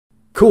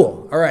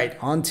Cool. All right,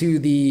 on to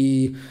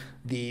the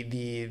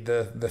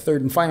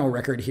third and final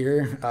record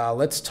here.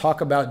 Let's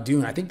talk about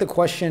Dune. I think the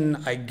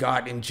question I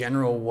got in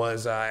general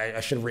was I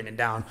should have written it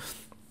down.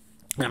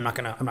 And I'm not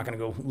gonna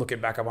go look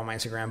it back up on my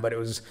Instagram, but it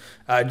was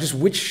just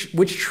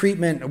which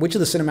treatment, which of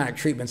the cinematic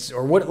treatments,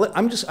 or what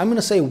I'm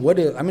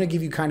gonna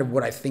give you kind of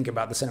what I think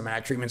about the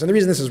cinematic treatments. And the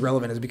reason this is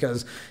relevant is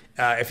because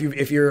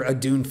if you're a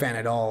Dune fan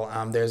at all,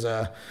 there's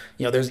that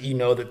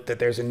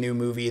there's a new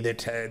movie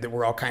that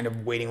we're all kind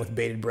of waiting with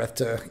bated breath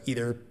to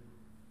either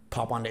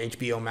pop onto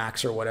HBO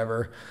Max or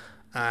whatever,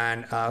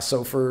 and let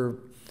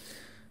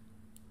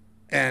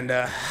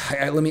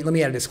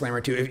me add a disclaimer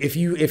too.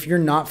 If you're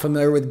not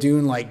familiar with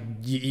Dune, like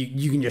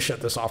you can just shut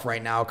this off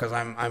right now, because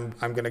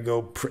I'm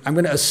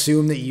gonna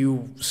assume that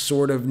you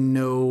sort of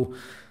know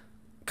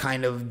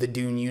kind of the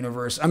Dune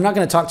universe. I'm not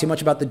going to talk too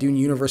much about the Dune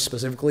universe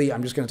specifically.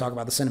 I'm just going to talk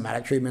about the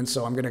cinematic treatments.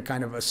 So I'm going to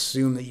kind of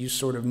assume that you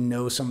sort of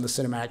know some of the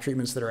cinematic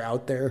treatments that are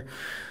out there.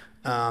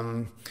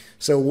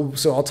 So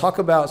I'll talk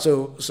about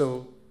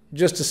so.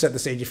 Just to set the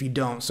stage, if you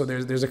don't, so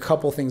there's a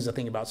couple things to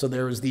think about. So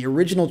there was the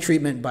original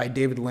treatment by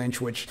David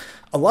Lynch, which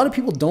a lot of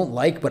people don't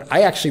like, but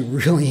I actually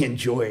really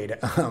enjoyed.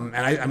 And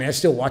I mean, I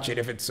still watch it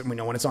if it's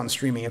when it's on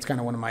streaming. It's kind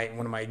of one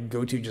of my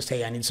go-to. Just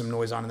hey, I need some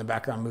noise on in the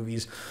background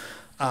movies.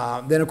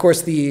 Then of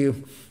course the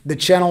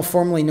channel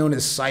formerly known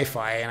as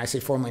Sci-Fi, and I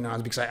say formerly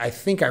known because I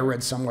think I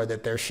read somewhere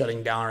that they're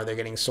shutting down or they're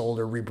getting sold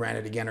or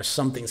rebranded again or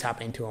something's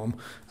happening to them.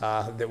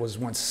 That was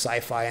once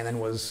Sci-Fi and then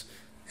was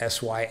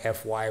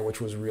SYFY, which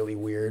was really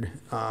weird.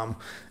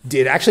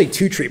 Did actually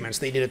two treatments.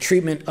 They did a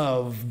treatment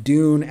of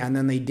Dune, and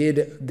then they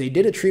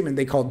did a treatment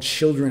they called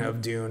Children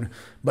of Dune,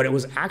 but it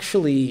was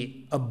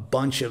actually a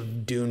bunch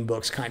of Dune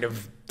books kind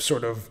of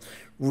sort of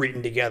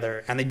written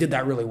together, and they did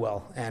that really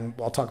well, and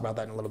I'll talk about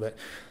that in a little bit.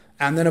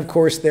 And then of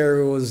course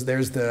there's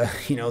the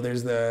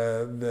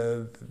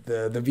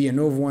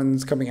Villeneuve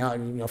ones coming out.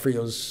 For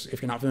those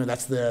if you're not familiar,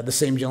 that's the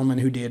same gentleman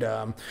who did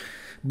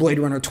Blade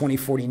Runner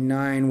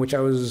 2049, which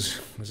was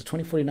it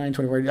 2049,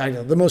 2049? I don't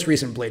know, the most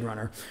recent Blade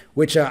Runner,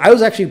 which I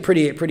was actually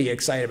pretty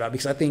excited about,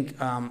 because I think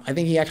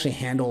he actually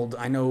handled.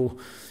 I know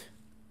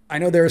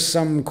there are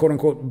some quote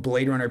unquote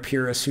Blade Runner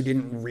purists who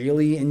didn't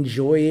really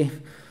enjoy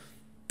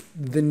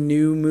the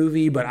new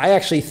movie, but I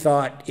actually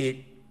thought it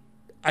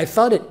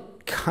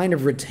kind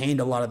of retained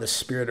a lot of the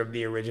spirit of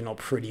the original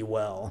pretty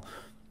well.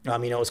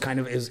 It was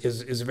kind of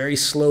is a very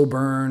slow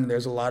burn.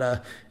 There's a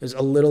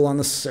little on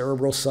the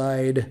cerebral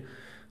side.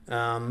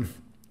 And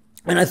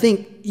I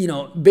think,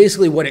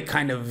 basically what it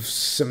kind of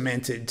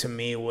cemented to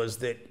me was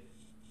that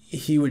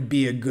he would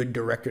be a good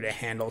director to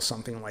handle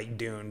something like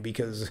Dune,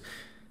 because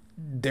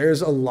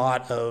there's a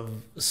lot of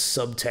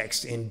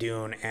subtext in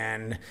Dune,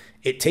 and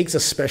it takes a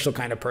special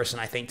kind of person,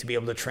 I think, to be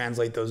able to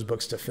translate those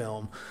books to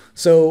film.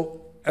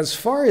 So as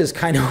far as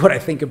kind of what I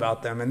think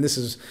about them, and this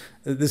is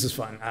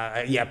fun.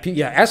 You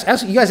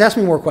guys ask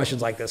me more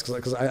questions like this,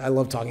 because I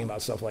love talking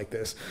about stuff like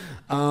this.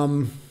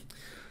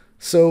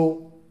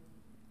 So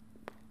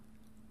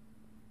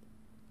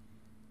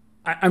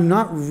I'm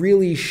not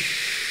really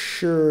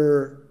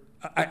sure.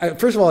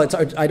 First of all,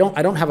 I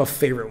don't have a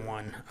favorite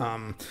one.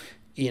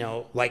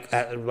 Like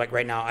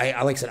right now,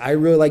 like I said, I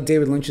really like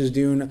David Lynch's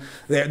Dune.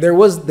 There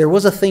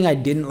was a thing I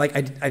didn't like.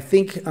 I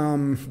think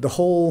the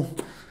whole.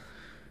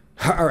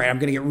 All right, I'm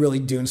gonna get really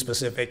Dune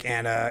specific,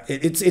 and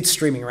it's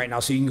streaming right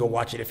now, so you can go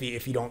watch it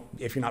if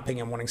you're not paying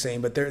him what I'm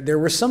saying. But there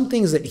were some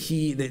things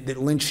that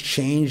Lynch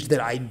changed that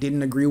I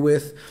didn't agree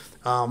with,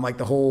 like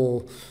the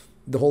whole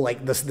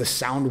like the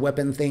sound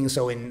weapon thing.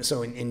 So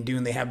in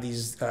Dune they have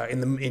these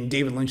in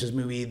David Lynch's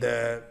movie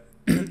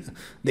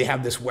they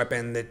have this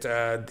weapon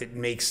that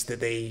makes that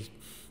they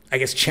I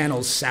guess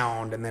channels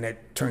sound, and then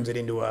it turns it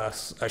into a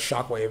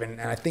shockwave,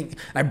 and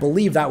I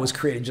believe that was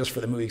created just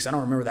for the movie, because I don't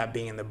remember that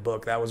being in the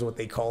book. That was what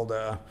they called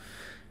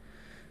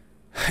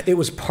it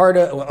was part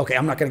of. Well, okay,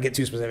 I'm not going to get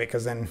too specific,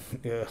 because then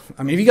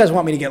I mean, if you guys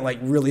want me to get like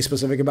really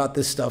specific about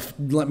this stuff,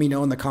 let me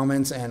know in the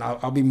comments, and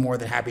I'll be more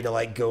than happy to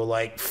like go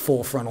like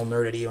full frontal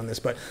nerdity on this.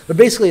 But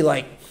basically,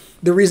 like,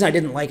 the reason I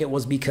didn't like it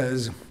was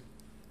because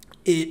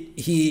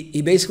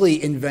he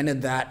basically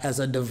invented that as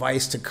a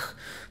device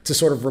to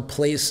sort of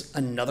replace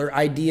another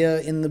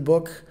idea in the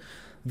book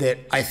that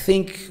I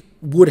think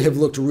would have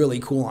looked really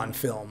cool on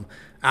film.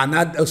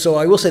 And so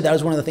I will say that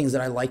was one of the things that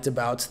I liked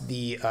about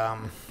the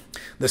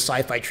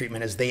Sci-Fi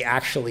treatment, is they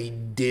actually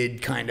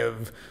did kind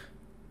of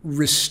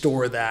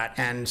restore that,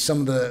 and some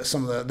of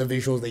the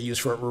visuals they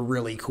used for it were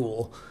really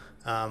cool.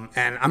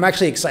 And I'm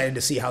actually excited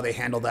to see how they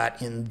handle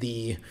that in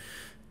the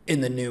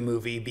new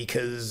movie,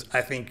 because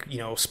I think,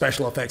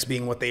 special effects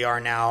being what they are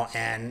now,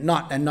 and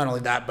not only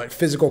that, but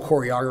physical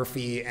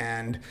choreography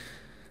and,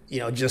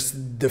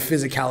 just the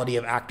physicality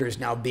of actors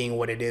now being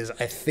what it is,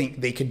 I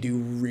think they could do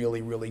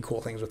really, really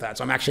cool things with that.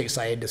 So I'm actually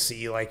excited to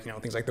see, like,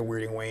 things like the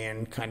weirding way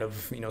and kind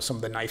of, some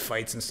of the knife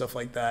fights and stuff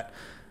like that.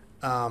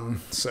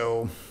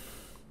 So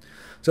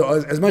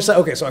as much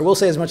as so I will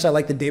say, as much as I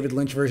like the David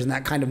Lynch version,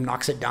 that kind of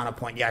knocks it down a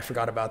point. Yeah, I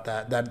forgot about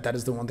that. That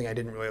is the one thing I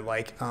didn't really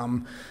like.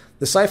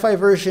 The Sci-Fi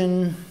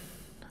version,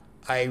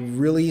 I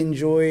really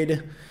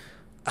enjoyed.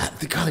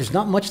 God, there's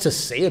not much to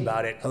say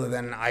about it other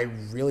than I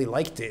really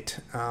liked it.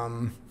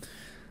 I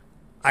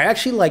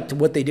actually liked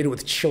what they did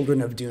with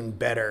Children of Dune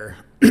better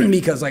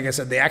because, like I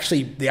said, they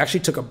actually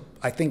took a.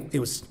 I think it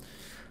was.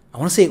 I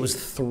want to say it was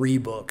 3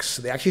 books.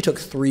 They actually took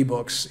 3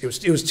 books. It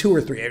was 2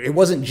 or 3. It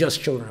wasn't just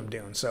Children of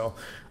Dune. So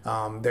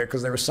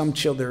because there were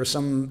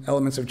some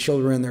elements of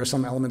children, there were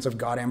some elements of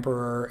God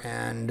Emperor,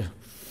 and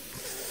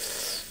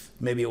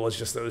maybe it was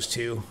just those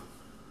 2.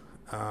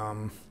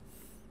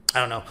 I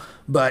don't know,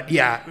 but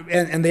yeah,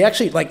 and they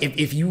actually like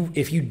if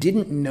you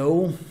didn't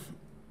know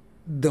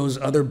those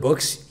other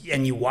books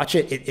and you watch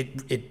it,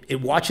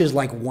 it watches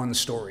like one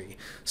story.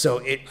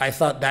 So I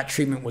thought that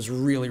treatment was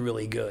really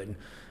really good.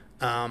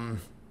 And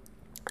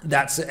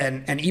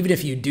even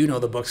if you do know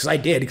the books, 'cause I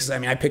did, because I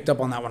mean I picked up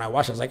on that when I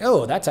watched it. I was like,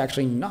 oh, that's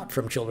actually not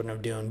from Children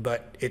of Dune,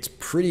 but it's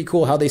pretty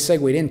cool how they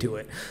segued into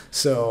it.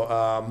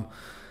 So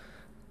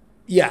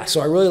yeah, so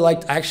I really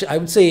liked. Actually, I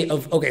would say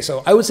of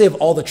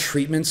all the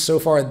treatments so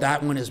far,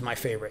 that one is my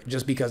favorite,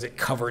 just because it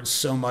covered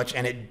so much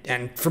and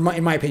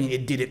in my opinion,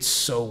 it did it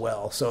so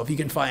well. So if you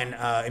can find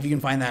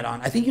that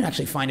on, I think you can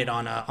actually find it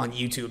on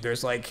YouTube.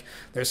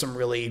 There's some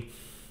really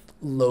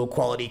low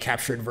quality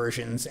captured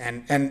versions,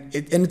 and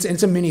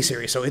it's a mini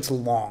series, so it's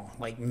long.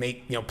 Like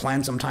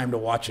plan some time to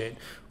watch it,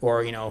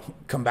 or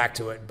come back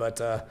to it.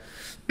 But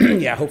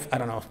yeah, I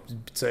don't know.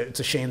 It's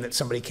a shame that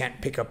somebody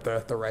can't pick up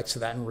the rights to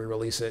that and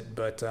re-release it.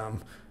 But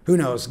who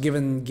knows?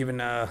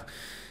 Given I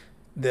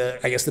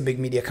guess the big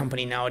media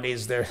company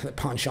nowadays, the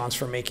penchants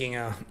for making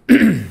a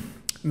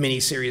mini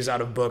series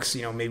out of books.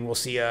 Maybe we'll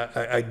see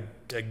a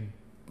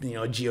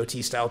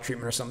GOT style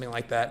treatment or something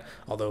like that.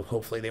 Although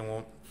hopefully they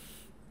won't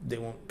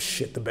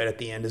shit the bed at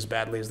the end as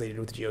badly as they did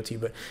with GOT.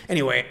 But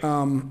anyway,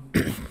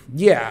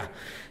 yeah.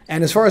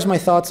 And as far as my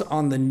thoughts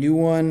on the new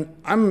one,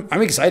 I'm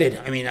excited.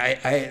 I mean, I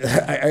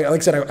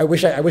like I said, I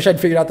wish I'd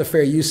figured out the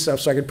fair use stuff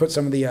so I could put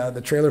some of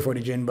the trailer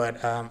footage in.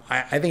 But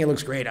I think it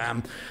looks great.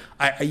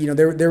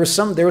 There was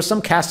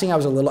some casting I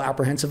was a little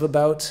apprehensive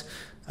about.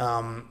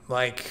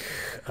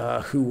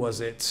 Who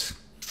was it?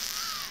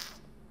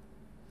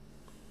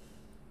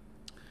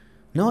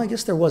 No, I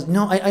guess there was.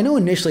 No, I know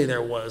initially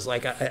there was.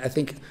 Like I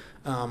think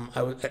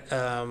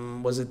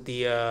was it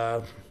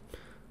the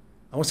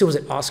I want to say, was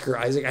it Oscar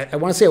Isaac? I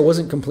want to say I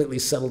wasn't completely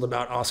settled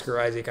about Oscar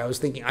Isaac. I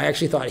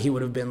actually thought he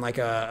would have been like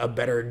a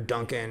better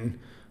Duncan.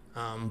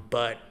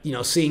 But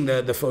seeing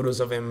the photos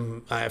of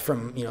him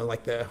from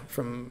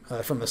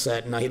the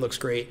set, no, he looks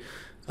great.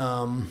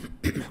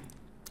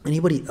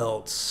 Anybody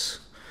else?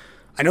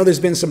 I know there's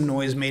been some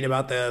noise made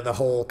about the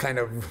whole kind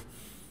of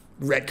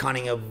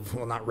retconning of,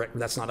 well,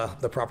 that's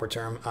not the proper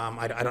term.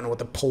 I don't know what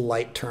the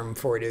polite term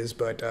for it is,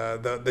 but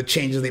the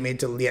changes they made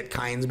to Liet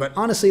Kynes. But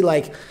honestly,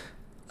 like,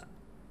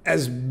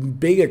 as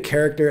big a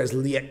character as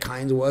Liet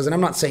Kynes was, and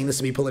I'm not saying this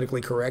to be politically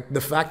correct, the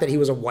fact that he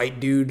was a white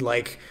dude,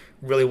 like,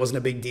 really wasn't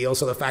a big deal.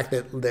 So the fact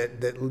that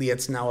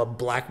Liet's now a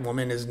black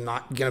woman is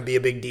not going to be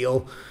a big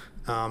deal.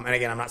 And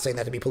again, I'm not saying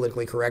that to be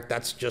politically correct.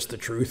 That's just the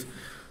truth.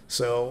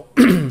 So,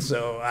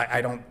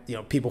 I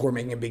don't, people who are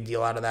making a big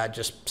deal out of that,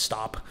 just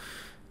stop.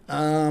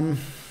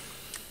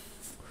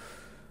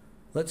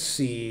 Let's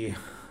see.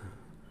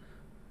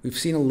 We've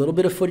seen a little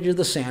bit of footage of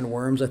the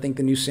sandworms. I think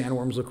the new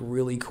sandworms look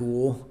really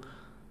cool.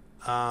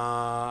 What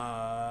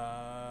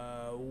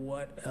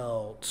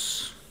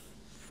else?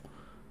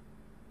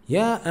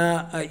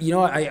 Yeah, I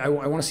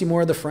want to see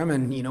more of the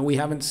Fremen. We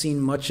haven't seen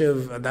much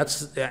of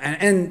that's,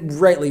 and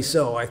rightly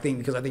so. I think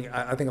because I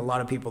think a lot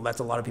of people, that's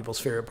a lot of people's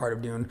favorite part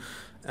of Dune.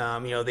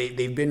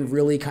 They've been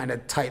really kind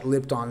of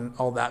tight-lipped on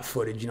all that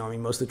footage. I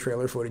mean, most of the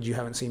trailer footage, you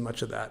haven't seen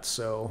much of that.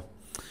 So,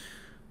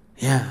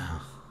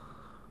 yeah.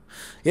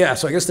 Yeah,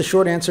 so I guess the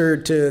short answer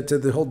to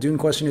the whole Dune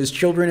question is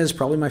Children is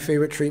probably my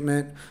favorite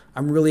treatment.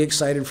 I'm really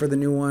excited for the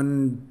new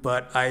one,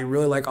 but I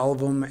really like all of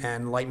them,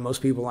 and like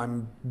most people,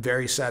 I'm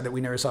very sad that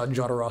we never saw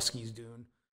Jodorowsky's Dune.